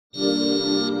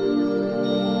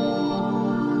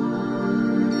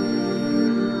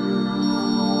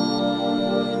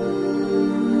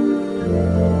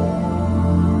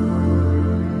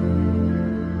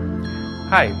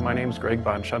Hi, my name is Greg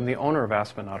Bunch. I'm the owner of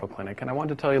Aspen Auto Clinic, and I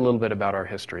wanted to tell you a little bit about our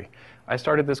history. I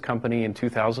started this company in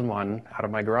 2001, out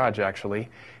of my garage actually,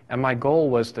 and my goal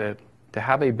was to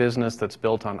have a business that's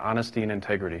built on honesty and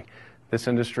integrity. This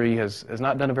industry has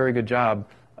not done a very good job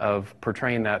of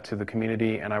portraying that to the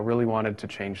community, and I really wanted to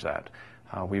change that.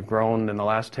 We've grown in the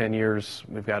last 10 years.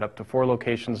 We've got up to 4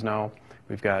 locations now.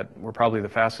 We're probably the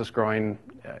fastest growing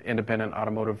independent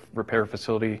automotive repair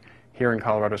facility here in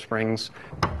Colorado Springs.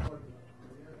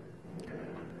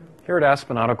 Here at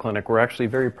Aspen Auto Clinic, we're actually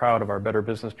very proud of our Better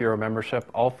Business Bureau membership.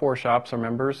 All 4 shops are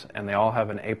members, and they all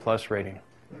have an A+ rating.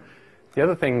 The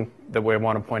other thing that we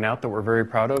want to point out that we're very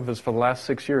proud of is for the last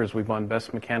 6 years, we've won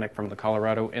Best Mechanic from the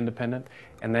Colorado Independent,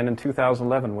 and then in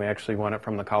 2011, we actually won it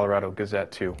from the Colorado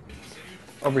Gazette, too.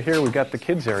 Over here, we've got the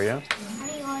kids area.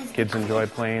 Kids enjoy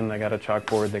playing. They got a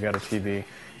chalkboard, they got a TV.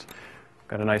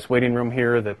 Got a nice waiting room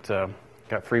here that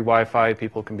got free Wi-Fi.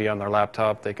 People can be on their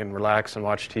laptop. They can relax and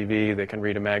watch TV. They can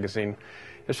read a magazine.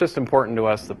 It's just important to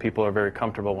us that people are very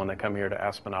comfortable when they come here to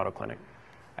Aspen Auto Clinic.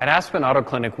 At Aspen Auto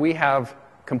Clinic, we have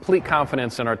complete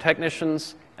confidence in our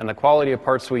technicians and the quality of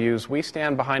parts we use. We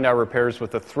stand behind our repairs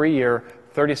with a 3-year,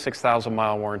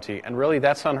 36,000-mile warranty, and really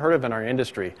that's unheard of in our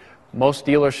industry. Most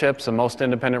dealerships and most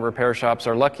independent repair shops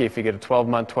are lucky if you get a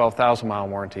 12-month, 12,000-mile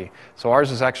warranty. So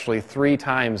ours is actually 3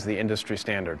 times the industry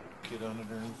standard.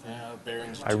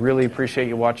 I really appreciate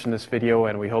you watching this video,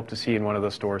 and we hope to see you in one of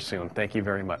the stores soon. Thank you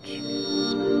very much.